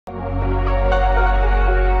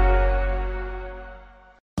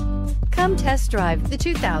Come test drive the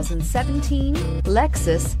 2017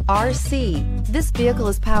 Lexus RC. This vehicle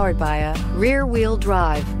is powered by a rear-wheel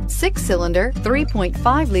drive, 6-cylinder,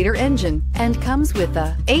 3.5-liter engine, and comes with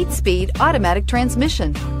a 8-speed automatic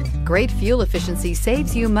transmission. Great fuel efficiency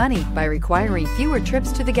saves you money by requiring fewer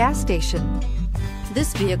trips to the gas station.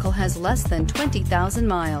 This vehicle has less than 20,000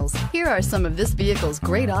 miles. Here are some of this vehicle's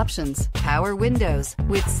great options: power windows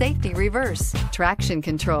with safety reverse, traction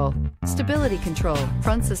control, stability control,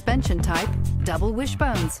 front suspension type, double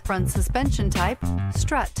wishbones, front suspension type,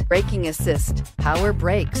 strut, braking assist, power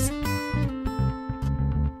brakes.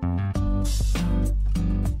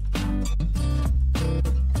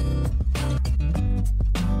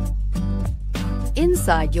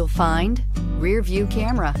 Inside you'll find rear view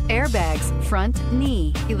camera, airbags, front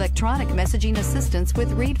knee, electronic messaging assistance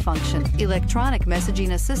with read function, electronic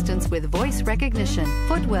messaging assistance with voice recognition,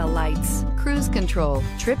 footwell lights, cruise control,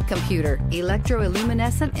 trip computer,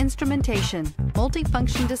 electroluminescent instrumentation,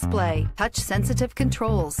 multifunction display, touch sensitive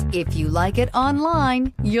controls. If you like it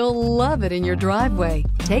online, you'll love it in your driveway.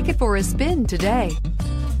 Take it for a spin today.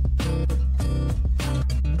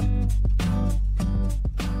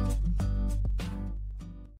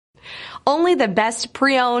 Only the best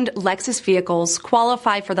pre-owned Lexus vehicles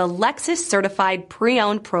qualify for the Lexus Certified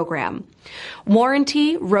Pre-Owned program.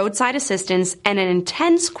 Warranty, roadside assistance, and an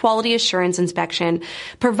intense quality assurance inspection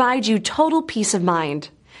provide you total peace of mind.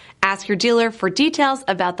 Ask your dealer for details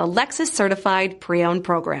about the Lexus Certified Pre-Owned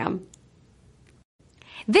program.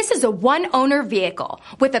 This is a one-owner vehicle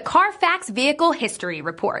with a Carfax Vehicle History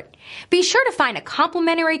Report. Be sure to find a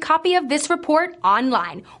complimentary copy of this report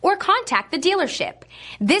online or contact the dealership.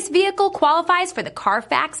 This vehicle qualifies for the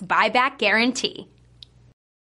Carfax Buyback Guarantee.